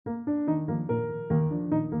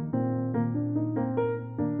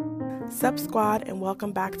Sup Squad, and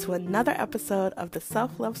welcome back to another episode of the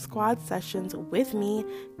Self-Love Squad sessions with me,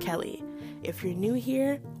 Kelly. If you're new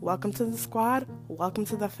here, welcome to the squad, welcome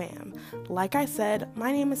to the fam. Like I said,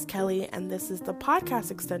 my name is Kelly, and this is the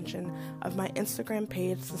podcast extension of my Instagram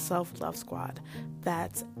page, the Self-Love Squad.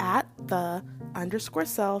 That's at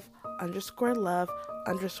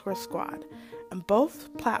 _self_love_squad. And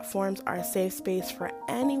both platforms are a safe space for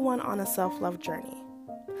anyone on a self-love journey.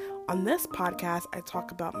 On this podcast, I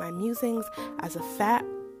talk about my musings as a fat,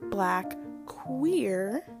 black,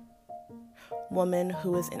 queer woman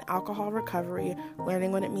who is in alcohol recovery,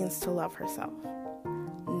 learning what it means to love herself.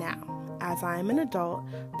 Now, as I am an adult,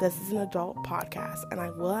 this is an adult podcast, and I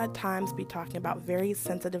will at times be talking about very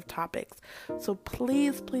sensitive topics. So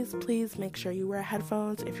please, please, please make sure you wear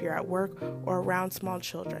headphones if you're at work or around small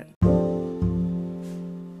children.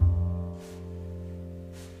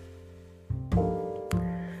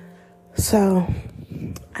 So,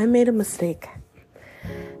 I made a mistake,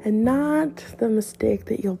 and not the mistake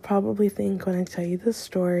that you'll probably think when I tell you this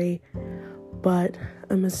story, but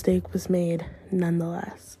a mistake was made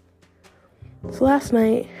nonetheless. So last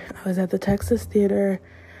night, I was at the Texas Theater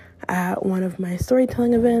at one of my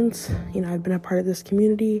storytelling events. I've been a part of this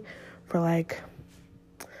community for like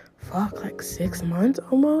 6 months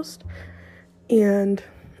almost, and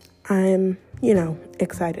I'm,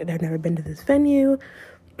 excited. I've never been to this venue.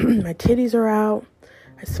 My titties are out,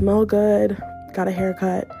 I smell good, got a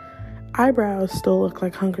haircut, eyebrows still look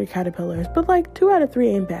like hungry caterpillars, but 2 out of 3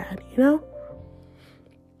 ain't bad, And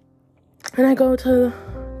I go to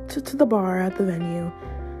the bar at the venue,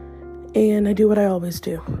 and I do what I always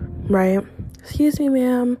do, right? Excuse me,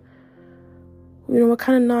 ma'am, what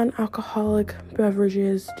kind of non-alcoholic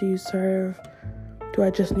beverages do you serve? Do I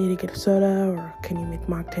just need to get a soda, or can you make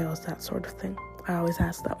mocktails, that sort of thing? I always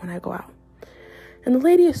ask that when I go out. And the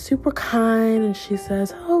lady is super kind, and she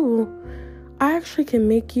says, oh, I actually can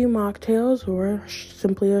make you mocktails or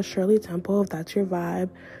simply a Shirley Temple if that's your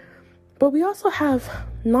vibe. But we also have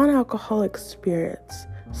non-alcoholic spirits,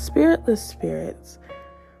 spiritless spirits,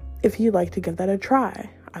 if you'd like to give that a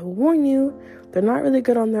try. I will warn you, they're not really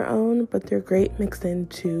good on their own, but they're great mixed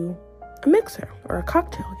into a mixer or a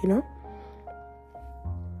cocktail,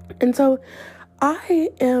 And so I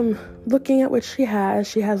am looking at what she has.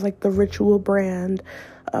 She has the Ritual brand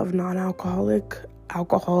of non-alcoholic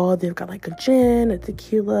alcohol. They've got a gin, a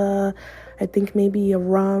tequila, I think maybe a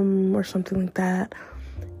rum or something like that.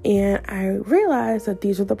 And I realized that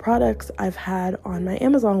these are the products I've had on my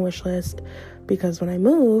Amazon wish list because when I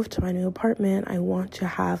moved to my new apartment, I want to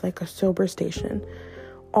have a sober station.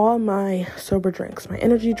 All my sober drinks, my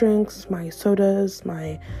energy drinks, my sodas,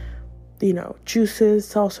 my juices,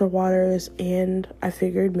 seltzer waters, and I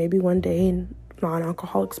figured maybe one day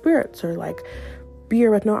non-alcoholic spirits or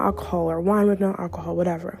beer with no alcohol or wine with no alcohol,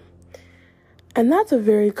 whatever. And that's a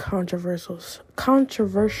very controversial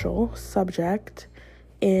subject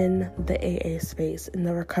in the AA space, in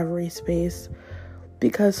the recovery space,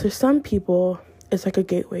 because for some people, it's like a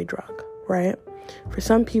gateway drug, right? For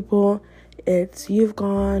some people, it's you've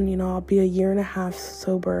gone, I'll be a year and a half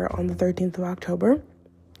sober on the 13th of October.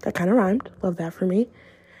 That kind of rhymed. Love that for me.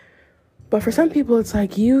 But for some people, it's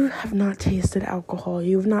you have not tasted alcohol.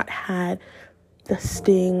 You've not had the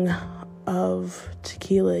sting of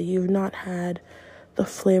tequila. You've not had the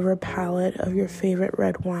flavor palette of your favorite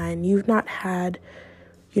red wine. You've not had,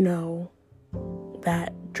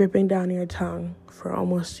 that dripping down your tongue for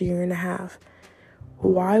almost a year and a half.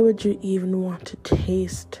 Why would you even want to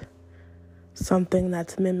taste something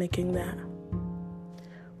that's mimicking that?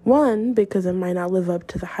 1, because it might not live up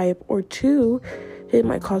to the hype, or 2, it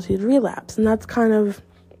might cause you to relapse. And that's kind of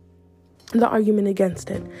the argument against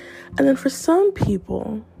it. And then for some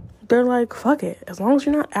people, they're fuck it. As long as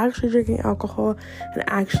you're not actually drinking alcohol and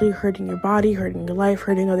actually hurting your body, hurting your life,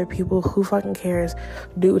 hurting other people, who fucking cares?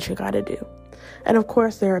 Do what you gotta do. And of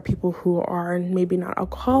course, there are people who are maybe not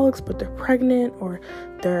alcoholics, but they're pregnant or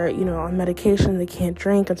they're, on medication, they can't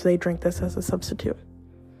drink, and so they drink this as a substitute.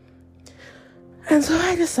 And so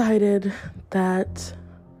I decided that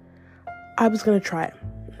I was going to try it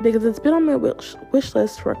because it's been on my wish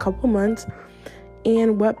list for a couple months,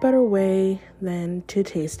 and what better way than to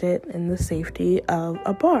taste it in the safety of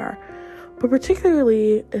a bar, but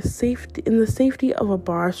particularly in the safety of a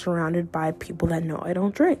bar surrounded by people that know I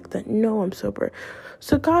don't drink, that know I'm sober.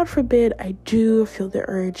 So God forbid I do feel the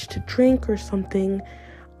urge to drink or something,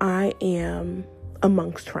 I am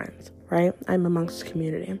amongst friends, right? I'm amongst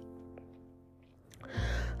community.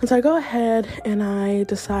 And so I go ahead and I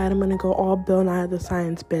decide I'm going to go all Bill Nye the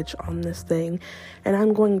Science bitch on this thing. And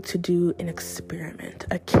I'm going to do an experiment,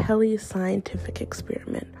 a Kelly scientific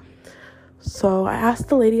experiment. So I asked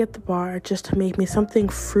the lady at the bar just to make me something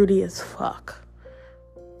fruity as fuck.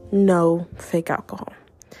 No fake alcohol.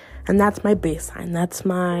 And that's my baseline. That's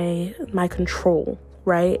my control,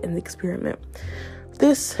 right? In the experiment.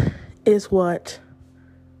 This is what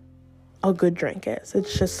a good drink is.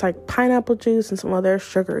 It's just like pineapple juice and some other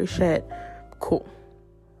sugary shit. Cool.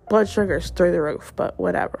 Blood sugar's through the roof, but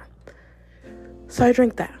whatever. So I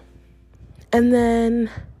drink that. And then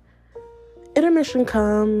intermission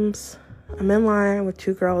comes. I'm in line with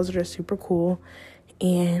two girls that are super cool.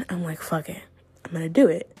 And I'm like, fuck it. I'm going to do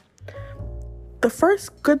it. The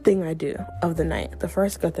first good thing I do of the night,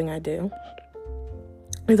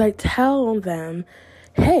 is I tell them,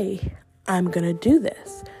 hey, I'm going to do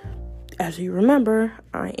this. As you remember,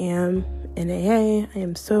 I am in AA, I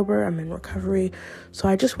am sober, I'm in recovery. So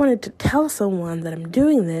I just wanted to tell someone that I'm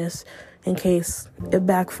doing this in case it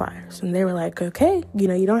backfires. And they were like, okay,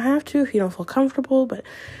 you don't have to if you don't feel comfortable, but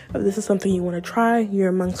if this is something you want to try, you're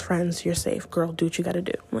amongst friends, you're safe. Girl, do what you got to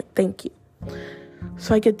do. I'm like, thank you.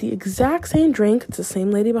 So I get the exact same drink. It's the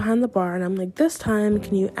same lady behind the bar. And I'm like, this time,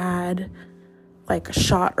 can you add like a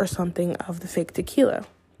shot or something of the fake tequila?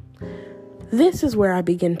 This is where I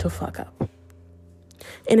begin to fuck up.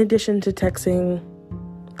 In addition to texting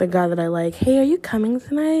the guy that I like, hey, are you coming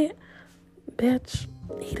tonight? Bitch,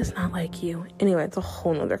 he does not like you. Anyway, it's a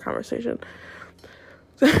whole nother conversation.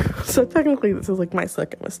 So technically, this is like my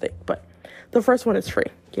second mistake. But the first one is free,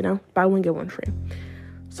 buy one, get one free.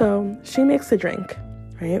 So she makes the drink,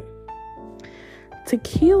 right?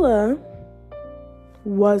 Tequila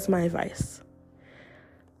was my vice.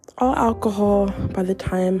 All alcohol, by the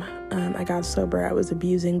time I got sober, I was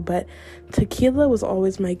abusing, but tequila was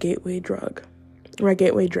always my gateway drink,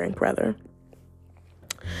 rather.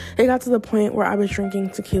 It got to the point where I was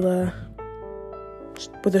drinking tequila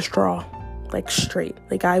with a straw, like straight.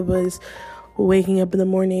 Like I was waking up in the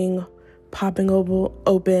morning, popping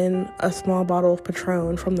open a small bottle of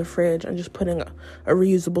Patron from the fridge and just putting a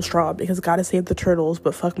reusable straw because gotta save the turtles,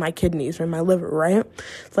 but fuck my kidneys or my liver, right?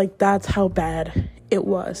 It's like that's how bad it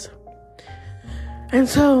was. And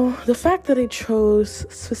so the fact that I chose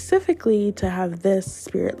specifically to have this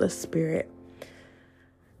spiritless spirit,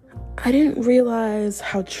 I didn't realize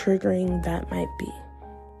how triggering that might be.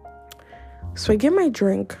 So I get my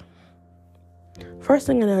drink. First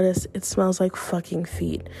thing I notice, it smells like fucking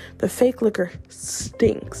feet. The fake liquor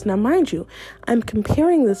stinks. Now, mind you, I'm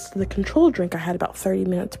comparing this to the control drink I had about 30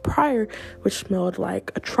 minutes prior, which smelled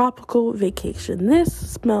like a tropical vacation. This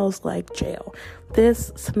smells like jail.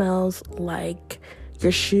 This smells like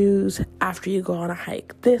your shoes after you go on a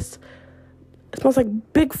hike. It smells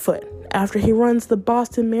like Bigfoot after he runs the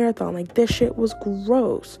Boston Marathon. Like, this shit was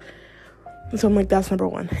gross. And so I'm like, that's number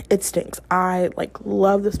one. It stinks. I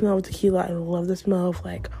love the smell of tequila. I love the smell of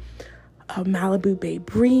a Malibu Bay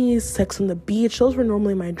breeze, Sex on the Beach. Those were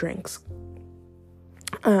normally my drinks.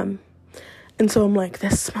 And so I'm like,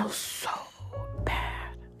 this smells so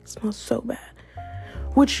bad. It smells so bad.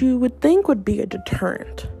 Which you would think would be a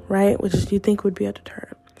deterrent, right? But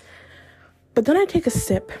then I take a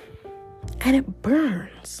sip and it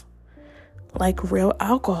burns like real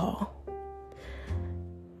alcohol.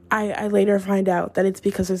 I later find out that it's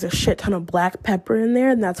because there's a shit ton of black pepper in there,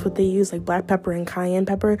 and that's what they use, like black pepper and cayenne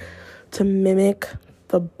pepper, to mimic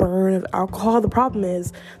the burn of alcohol. The problem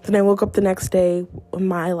is, then I woke up the next day when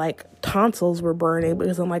my tonsils were burning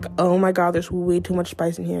because I'm like, oh my God, there's way too much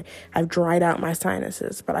spice in here. I've dried out my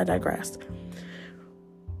sinuses, but I digress.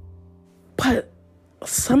 But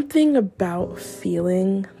something about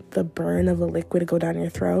feeling the burn of a liquid go down your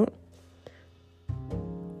throat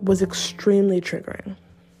was extremely triggering.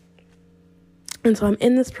 And so I'm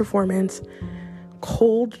in this performance,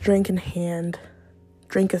 cold drink in hand,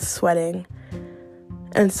 drink is sweating,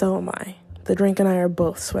 and so am I. The drink and I are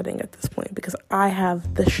both sweating at this point because I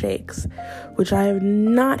have the shakes, which I have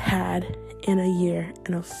not had in a year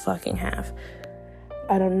and a fucking half.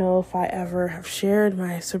 I don't know if I ever have shared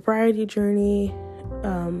my sobriety journey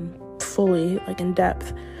fully, in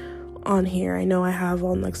depth on here. I know I have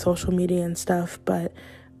on social media and stuff, but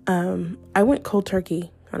I went cold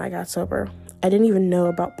turkey when I got sober. I didn't even know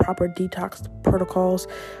about proper detox protocols.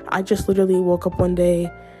 I just literally woke up one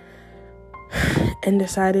day and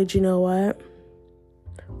decided, you know what?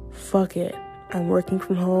 Fuck it. I'm working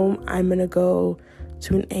from home. I'm going to go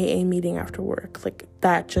to an AA meeting after work.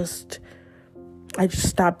 I just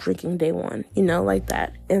stopped drinking day one, like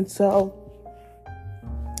that. And so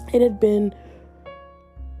it had been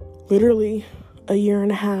literally a year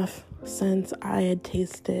and a half since I had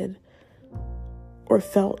tasted or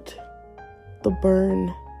felt the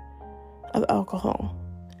burn of alcohol.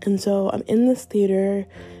 And so I'm in this theater,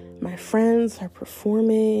 My friends are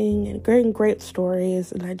performing and getting great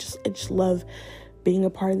stories, and I just love being a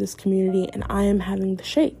part of this community, and I am having the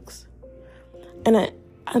shakes. And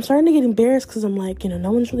I'm starting to get embarrassed because I'm like,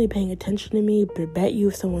 no one's really paying attention to me, but I bet you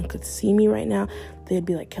if someone could see me right now, they'd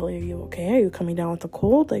be like, Kelly, are you okay? Are you coming down with a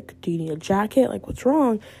cold? Like, do you need a jacket? Like, what's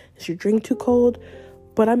wrong? Is your drink too cold?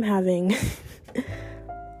 But I'm having,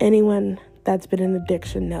 anyone that's been in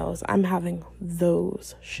addiction knows, I'm having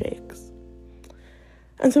those shakes.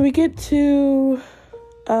 And so we get to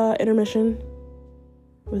intermission.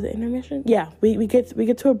 Was it intermission? Yeah, we get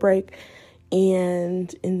to a break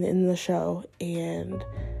and in the show, and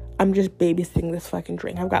I'm just babysitting this fucking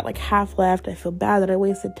drink. I've got like half left. I feel bad that I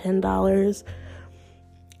wasted $10.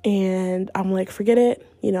 And I'm like, forget it.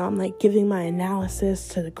 I'm like giving my analysis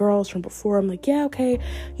to the girls from before. I'm like, yeah, okay.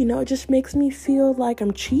 It just makes me feel like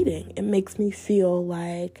I'm cheating. It makes me feel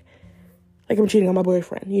like I'm cheating on my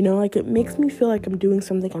boyfriend, like it makes me feel like I'm doing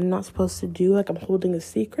something I'm not supposed to do, like I'm holding a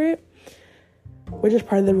secret, which is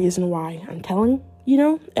part of the reason why I'm telling,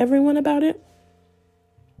 everyone about it.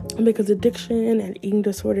 Because addiction and eating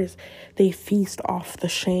disorders, they feast off the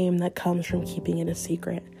shame that comes from keeping it a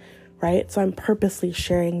secret, right? So I'm purposely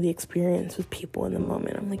sharing the experience with people in the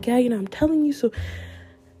moment. I'm like, yeah, I'm telling you, so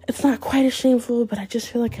it's not quite as shameful, but I just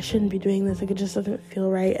feel like I shouldn't be doing this. Like, it just doesn't feel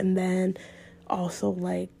right. And then also,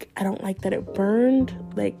 like, I don't like that it burned.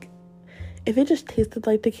 Like, if it just tasted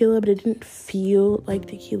like tequila, but it didn't feel like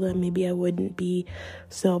tequila, maybe I wouldn't be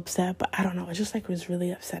so upset. But I don't know. It just, like, was really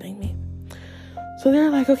upsetting me. So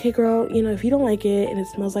they're like, okay, girl, if you don't like it and it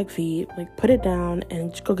smells like feet, like, put it down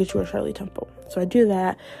and just go get you a Shirley Temple. So I do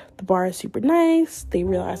that. The bar is super nice. They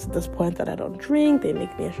realize at this point that I don't drink. They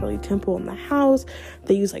make me a Shirley Temple in the house.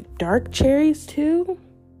 They use, like, dark cherries, too.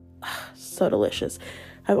 So delicious.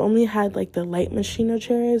 I've only had, like, the light machino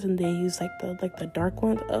cherries, and they use, like, the dark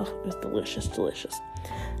ones. Ugh, it was delicious.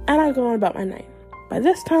 And I go on about my night. By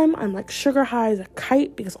this time, I'm, like, sugar high as a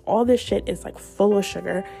kite because all this shit is, like, full of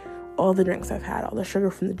sugar. All the drinks I've had, all the sugar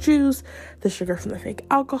from the juice, the sugar from the fake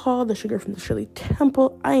alcohol, the sugar from the Shirley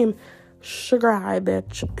Temple. I am sugar high,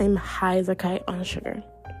 bitch. I'm high as a kite on sugar.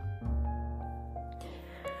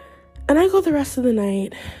 And I go the rest of the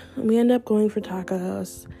night, and we end up going for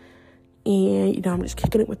tacos. And, I'm just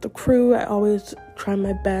kicking it with the crew. I always try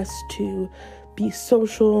my best to be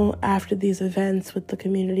social after these events with the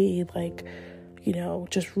community. Like,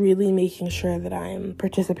 just really making sure that I'm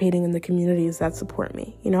participating in the communities that support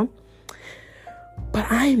me, But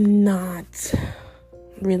I'm not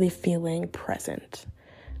really feeling present.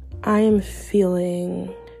 I am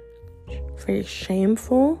feeling very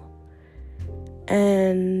shameful,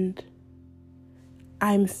 and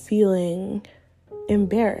I'm feeling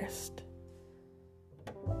embarrassed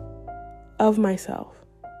of myself.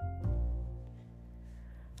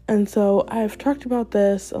 And so I've talked about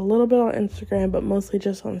this a little bit on Instagram, but mostly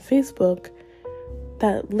just on Facebook,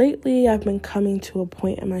 that lately I've been coming to a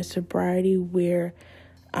point in my sobriety where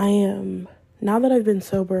I am, now that I've been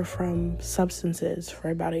sober from substances for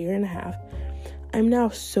about 1.5 years, I'm now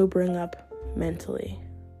sobering up mentally.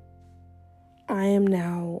 I am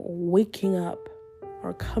now waking up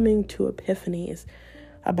or coming to epiphanies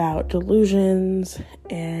about delusions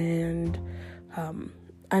and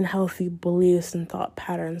unhealthy beliefs and thought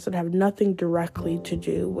patterns that have nothing directly to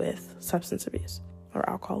do with substance abuse or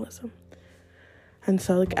alcoholism. And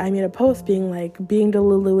so, like, I made a post being like, being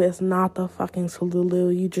delulu is not the fucking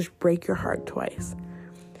solulu. You just break your heart twice.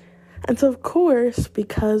 And so, of course,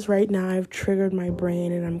 because right now I've triggered my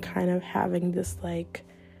brain and I'm kind of having this, like,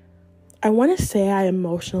 I want to say I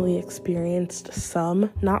emotionally experienced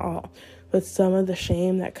some, not all, but some of the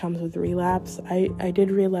shame that comes with relapse. I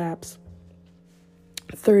did relapse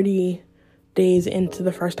 30 days into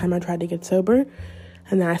the first time I tried to get sober,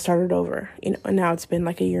 and then I started over, and now it's been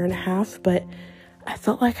like 1.5 years, but I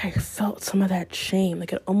felt like I felt some of that shame.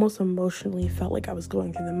 Like, it almost emotionally felt like I was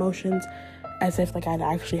going through the motions as if, like, I'd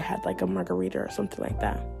actually had, like, a margarita or something like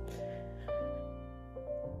that.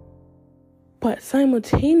 But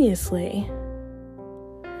simultaneously,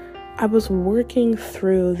 I was working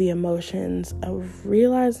through the emotions of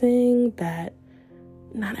realizing that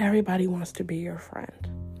not everybody wants to be your friend.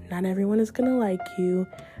 Not everyone is going to like you,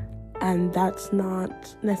 and that's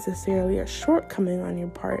not necessarily a shortcoming on your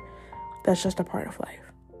part. That's just a part of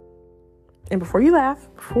life. And before you laugh,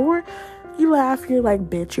 you're like,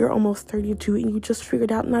 bitch, you're almost 32 and you just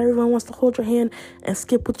figured out not everyone wants to hold your hand and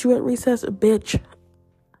skip with you at recess. Bitch,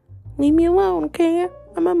 leave me alone, okay?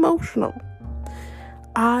 I'm emotional.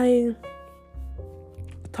 I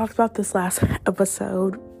talked about this last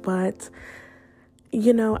episode, but,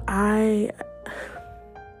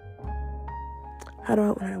 how do I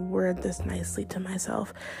want to word this nicely to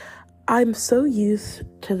myself? I'm so used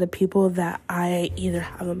to the people that I either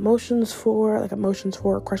have emotions for,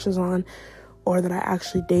 crushes on, or that I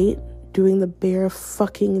actually date, doing the bare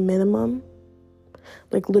fucking minimum.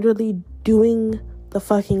 Like literally doing the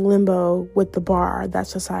fucking limbo with the bar that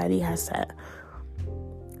society has set.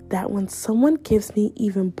 That when someone gives me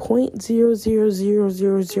even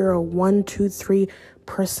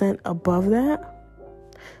 0.0000123% above that,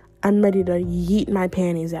 I'm ready to yeet my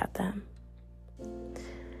panties at them.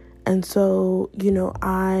 And so,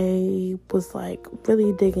 I was like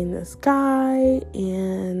really digging this guy,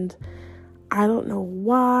 and I don't know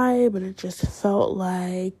why, but it just felt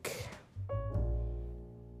like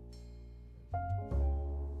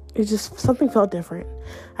something felt different.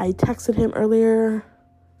 I texted him earlier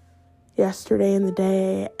yesterday in the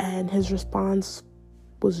day, and his response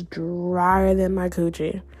was drier than my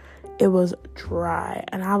coochie. It was dry,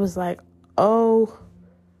 and I was like, oh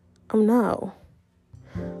no.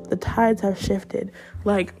 The tides have shifted.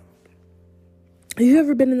 Like, have you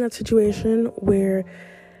ever been in that situation where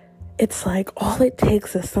it's like all it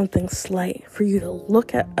takes is something slight for you to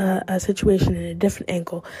look at a situation in a different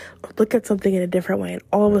angle, or look at something in a different way, and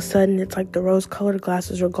all of a sudden it's like the rose-colored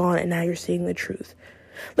glasses are gone and now you're seeing the truth.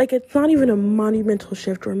 Like, it's not even a monumental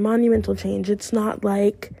shift or a monumental change. It's not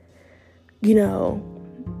like,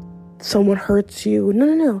 someone hurts you.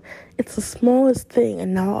 No. It's the smallest thing,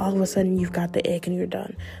 and now all of a sudden you've got the ick and you're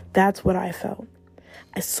done. That's what I felt.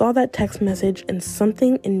 I saw that text message and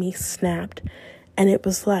something in me snapped, and it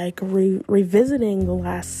was like revisiting the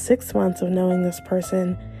last 6 months of knowing this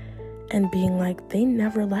person and being like, they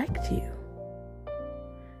never liked you.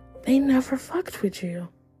 They never fucked with you.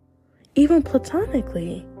 Even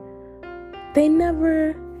platonically. You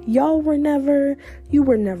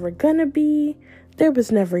were never gonna be. There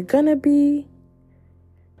was never gonna be.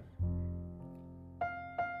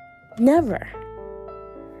 Never.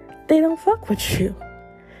 They don't fuck with you.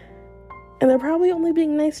 And they're probably only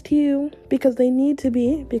being nice to you because they need to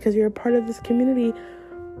be, because you're a part of this community.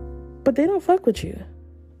 But they don't fuck with you.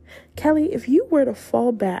 Kelly, if you were to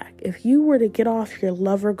fall back, if you were to get off your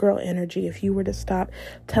lover girl energy, if you were to stop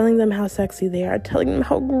telling them how sexy they are, telling them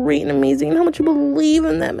how great and amazing and how much you believe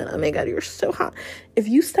in them, and oh my God, you're so hot. If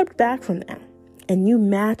you stepped back from that and you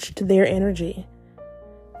matched their energy,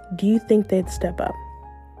 do you think they'd step up?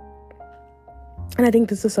 And I think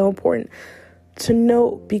this is so important to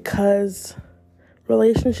note, because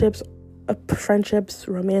relationships, friendships,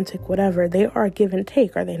 romantic, whatever, they are give and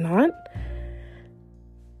take, are they not?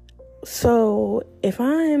 So if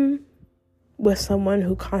I'm with someone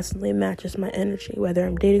who constantly matches my energy, whether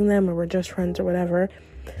I'm dating them or we're just friends or whatever,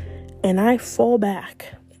 and I fall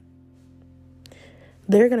back,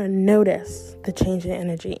 they're going to notice the change in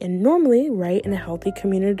energy. And normally, right, in a healthy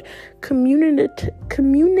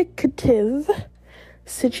communicative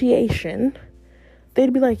situation,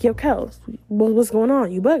 they'd be like, yo, Kels, what's going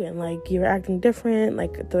on? You bugging? Like, you're acting different.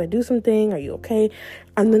 Like, did I do something? Are you okay?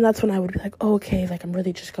 And then that's when I would be like, oh, okay, like, I'm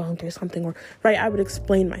really just going through something. Or, right, I would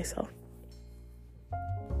explain myself.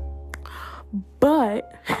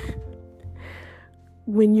 But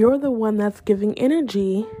when you're the one that's giving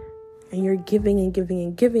energy, and you're giving and giving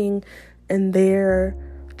and giving, and they're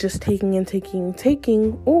just taking and taking and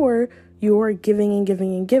taking, or you're giving and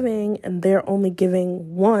giving and giving, and they're only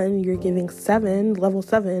giving 1, you're giving 7, level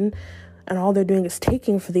 7, and all they're doing is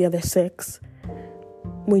taking for the other 6.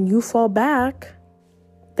 When you fall back,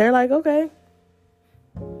 they're like, okay,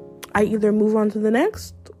 I either move on to the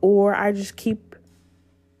next, or I just keep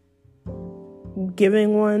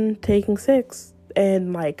giving 1, taking 6.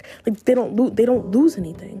 And like they don't lose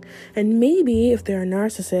anything. And maybe if they're a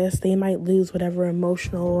narcissist, they might lose whatever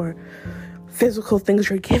emotional or physical things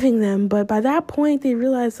you're giving them, but by that point they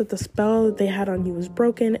realize that the spell that they had on you was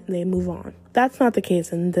broken and they move on. That's not the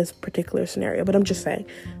case in this particular scenario, but I'm just saying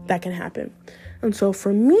that can happen. And so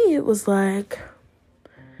for me, it was like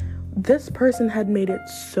this person had made it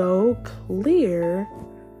so clear,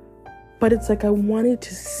 but it's like I wanted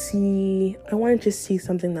to see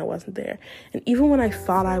something that wasn't there. And even when I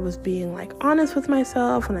thought I was being like honest with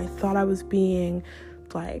myself, and I thought I was being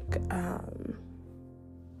like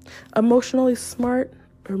emotionally smart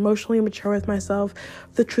or emotionally mature with myself,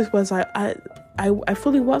 the truth was I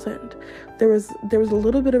fully wasn't. There was a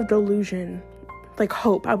little bit of delusion, like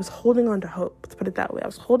hope. I was holding on to hope. Let's put it that way. I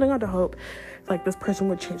was holding on to hope, like this person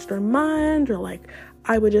would change their mind, or like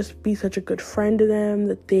I would just be such a good friend to them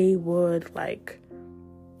that they would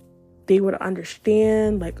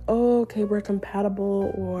understand, like, oh, okay, we're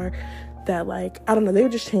compatible, or that, like, I don't know, they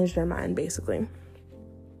would just change their mind, basically.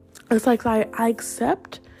 It's like I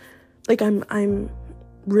accept, like, I'm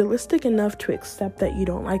realistic enough to accept that you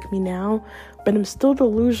don't like me now, but I'm still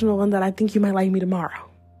delusional in that I think you might like me tomorrow.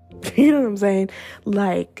 You know what I'm saying?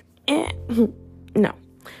 Like, no.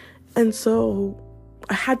 And so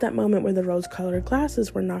I had that moment where the rose-colored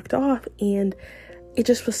glasses were knocked off, and it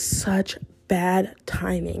just was such bad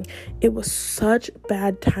timing. It was such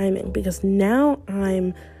bad timing because now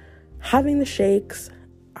I'm having the shakes.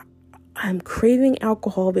 I'm craving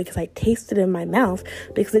alcohol because I tasted it in my mouth,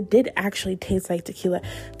 because it did actually taste like tequila.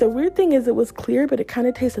 The weird thing is it was clear, but it kind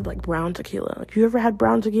of tasted like brown tequila. Like, you ever had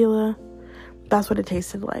brown tequila? That's what it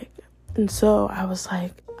tasted like. And so I was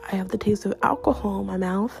like, I have the taste of alcohol in my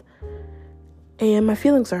mouth and my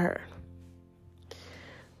feelings are hurt.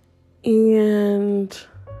 And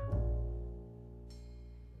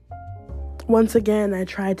once again, I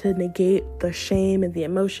tried to negate the shame and the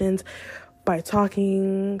emotions by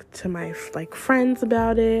talking to my friends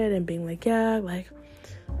about it and being like, yeah, like,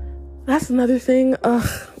 that's another thing.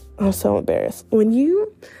 Ugh, I'm so embarrassed. When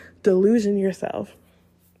you delusion yourself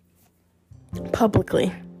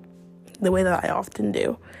publicly, the way that I often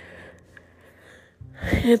do,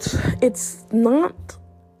 it's not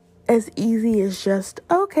as easy as just,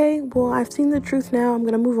 okay, well, I've seen the truth now, I'm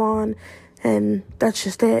gonna move on, and that's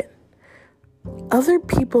just it. Other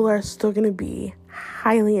people are still gonna be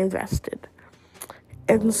highly invested.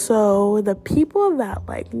 And so the people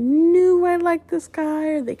that knew I liked this guy,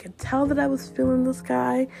 or they could tell that I was feeling this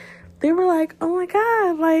guy, they were like, oh my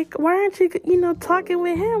God, why aren't you, talking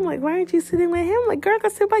with him? Why aren't you sitting with him? Girl, go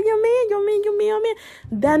sit by your man.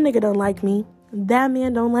 That nigga don't like me. That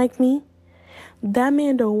man don't like me. That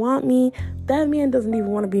man don't want me. That man doesn't even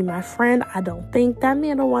want to be my friend. I don't think. That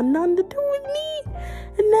man don't want nothing to do with me.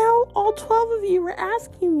 And now all 12 of you are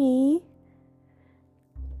asking me.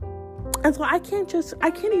 And so I can't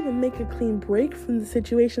even make a clean break from the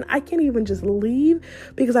situation. I can't even just leave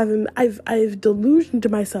because I've delusioned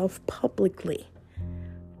myself publicly.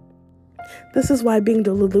 This is why being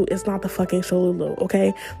delulu is not the fucking solulu,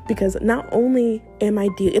 okay? Because not only am I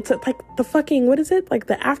it's like the fucking, what is it? Like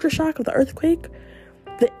the aftershock of the earthquake?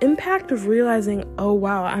 The impact of realizing, oh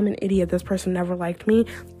wow, I'm an idiot, this person never liked me,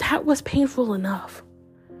 that was painful enough.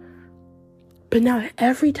 But now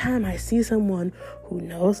every time I see someone who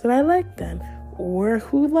knows that I like them, or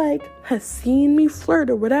who has seen me flirt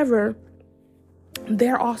or whatever,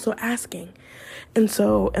 they're also asking. And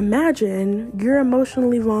so imagine you're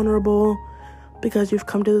emotionally vulnerable because you've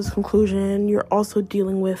come to this conclusion. You're also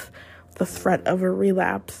dealing with the threat of a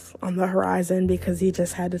relapse on the horizon because you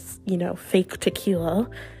just had this, fake tequila.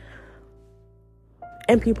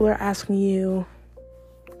 And people are asking you,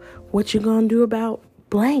 what you gonna do about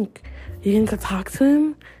blank? You gonna go talk to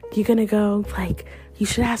him? You gonna go, you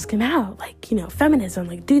should ask him out.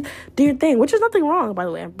 Feminism, do your thing. Which is nothing wrong, by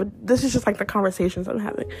the way. But this is just, the conversations I'm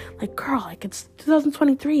having. Girl, it's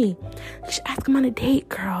 2023. You should ask him on a date,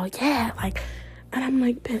 girl. Yeah, And I'm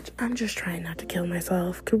like, bitch, I'm just trying not to kill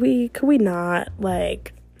myself. Could we not?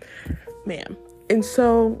 Man. And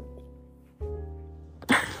so,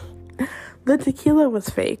 the tequila was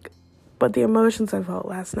fake. But the emotions I felt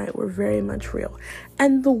last night were very much real.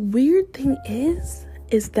 And the weird thing is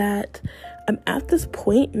that I'm at this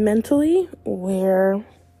point mentally where,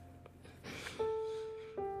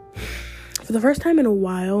 for the first time in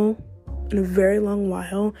a very long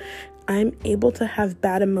while, I'm able to have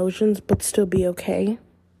bad emotions but still be okay.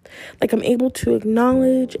 I'm able to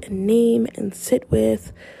acknowledge and name and sit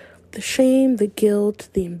with the shame, the guilt,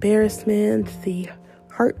 the embarrassment, the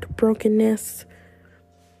heartbrokenness,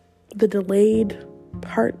 the delayed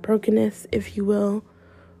heartbrokenness, if you will,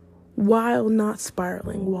 while not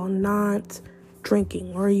spiraling, while not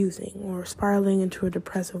drinking or using or spiraling into a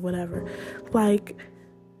depressive whatever.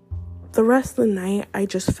 The rest of the night, I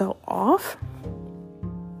just felt off.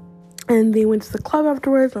 And they went to the club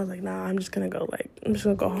afterwards. And I was like, nah, I'm just gonna go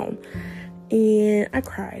home. And I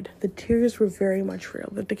cried. The tears were very much real.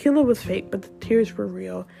 The tequila was fake, but the tears were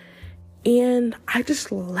real. And I just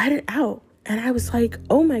let it out. And I was like,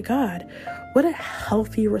 oh my God, what a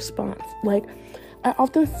healthy response. I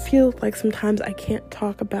often feel like sometimes I can't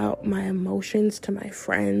talk about my emotions to my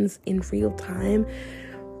friends in real time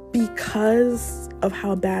because of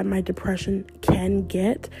how bad my depression can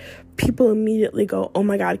get. People immediately go, oh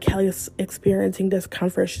my God, Kelly's experiencing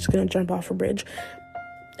discomfort. She's going to jump off a bridge.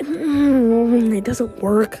 It doesn't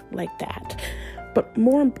work like that. But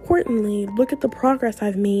more importantly, look at the progress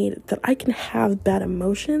I've made, that I can have bad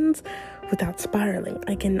emotions without spiraling.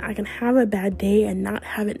 I can have a bad day and not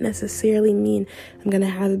have it necessarily mean I'm gonna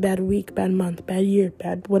have a bad week, bad month, bad year,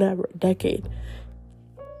 bad whatever, decade.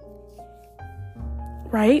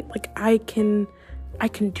 Right? I can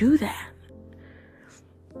do that.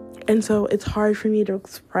 And so it's hard for me to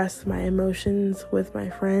express my emotions with my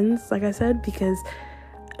friends, like I said, because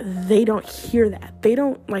they don't hear that. They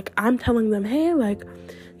don't, like, I'm telling them, hey, like,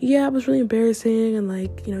 yeah, it was really embarrassing, and,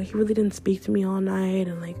 like, you know, he really didn't speak to me all night,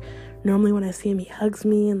 and, like, normally when I see him, he hugs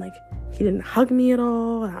me, and, like, he didn't hug me at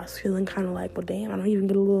all, and I was feeling kind of like, well, damn, I don't even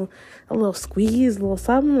get a little squeeze, a little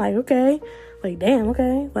something, like, okay, like, damn,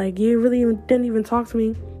 okay, like, you really didn't even talk to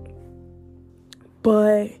me.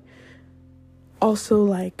 But also,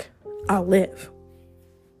 like, I'll live.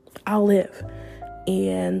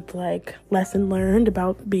 And, like, lesson learned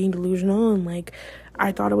about being delusional, and, like,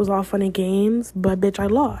 I thought it was all fun and games, but bitch, I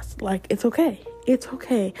lost. Like, it's okay. It's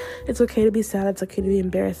okay to be sad. It's okay to be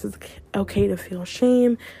embarrassed. It's okay to feel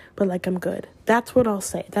shame, but, like, I'm good. That's what I'll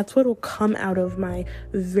say. That's what will come out of my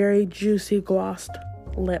very juicy, glossed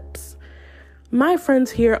lips. My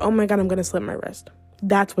friends hear, oh my God, I'm gonna slit my wrist.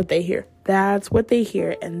 That's what they hear.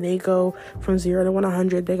 And they go from 0 to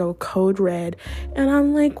 100. They go code red. And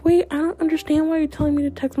I'm like, wait, I don't understand why you're telling me to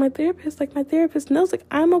text my therapist. Like, my therapist knows, like,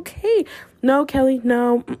 I'm okay. No, Kelly,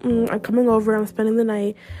 no. I'm coming over. I'm spending the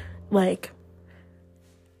night. Like,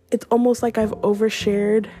 it's almost like I've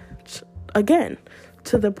overshared again,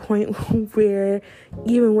 to the point where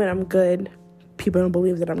even when I'm good, people don't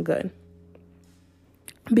believe that I'm good.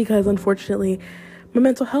 Because unfortunately, my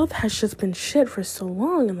mental health has just been shit for so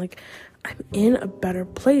long, and, like, I'm in a better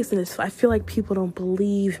place, and I feel like people don't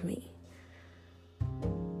believe me.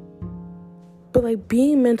 But, like,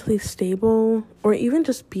 being mentally stable, or even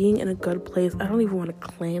just being in a good place, I don't even want to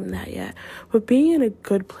claim that yet, but being in a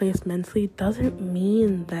good place mentally doesn't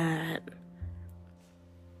mean that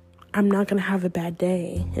I'm not going to have a bad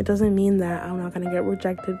day. It doesn't mean that I'm not going to get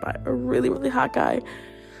rejected by a really, really hot guy.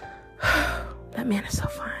 That man is so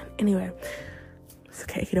fine. Anyway, it's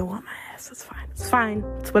okay. He don't want my ass. It's fine. It's fine.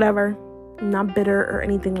 It's whatever. I'm not bitter or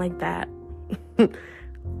anything like that.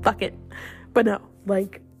 Fuck it. But no,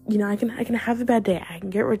 like, you know, I can have a bad day. I can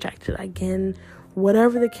get rejected. I can,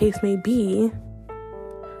 whatever the case may be,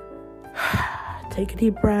 take a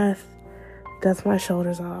deep breath, dust my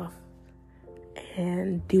shoulders off,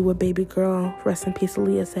 and do what baby girl, rest in peace,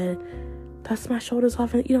 Aaliyah, said, dust my shoulders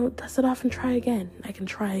off and, you know, dust it off and try again. I can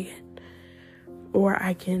try again. Or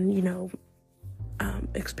I can, you know,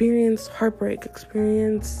 experience heartbreak,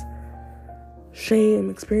 experience shame,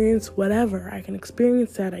 experience whatever. I can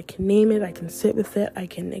experience that. I can name it. I can sit with it. I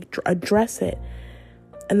can address it.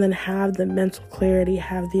 And then have the mental clarity,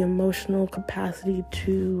 have the emotional capacity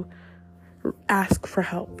to ask for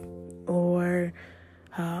help. Or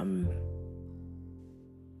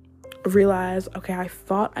realize, okay, I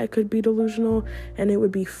thought I could be delusional and it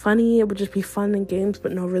would be funny, it would just be fun and games,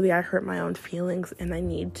 but no, really, I hurt my own feelings, and I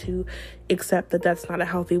need to accept that that's not a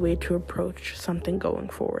healthy way to approach something going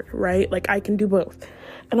forward, right? Like, I can do both,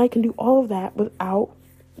 and I can do all of that without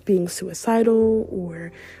being suicidal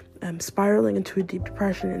or spiraling into a deep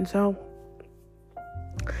depression. And so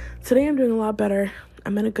today I'm doing a lot better.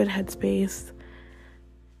 I'm in a good headspace.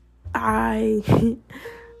 I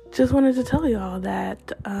just wanted to tell y'all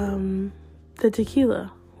that the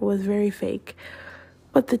tequila was very fake,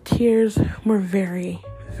 but the tears were very,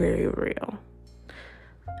 very real.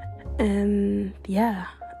 And yeah,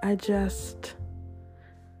 I just,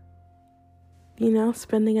 you know,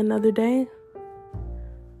 spending another day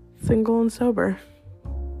single and sober.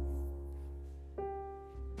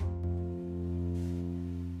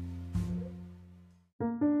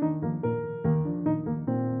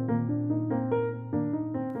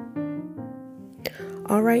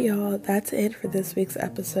 All right, y'all, that's it for this week's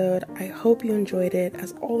episode. I hope you enjoyed it.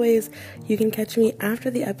 As always, you can catch me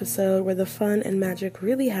after the episode where the fun and magic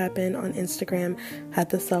really happen on Instagram at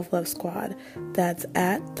the Self Love Squad. That's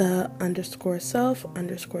at the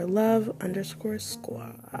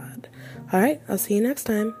 _self_love_squad. All right, I'll see you next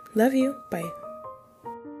time. Love you. Bye.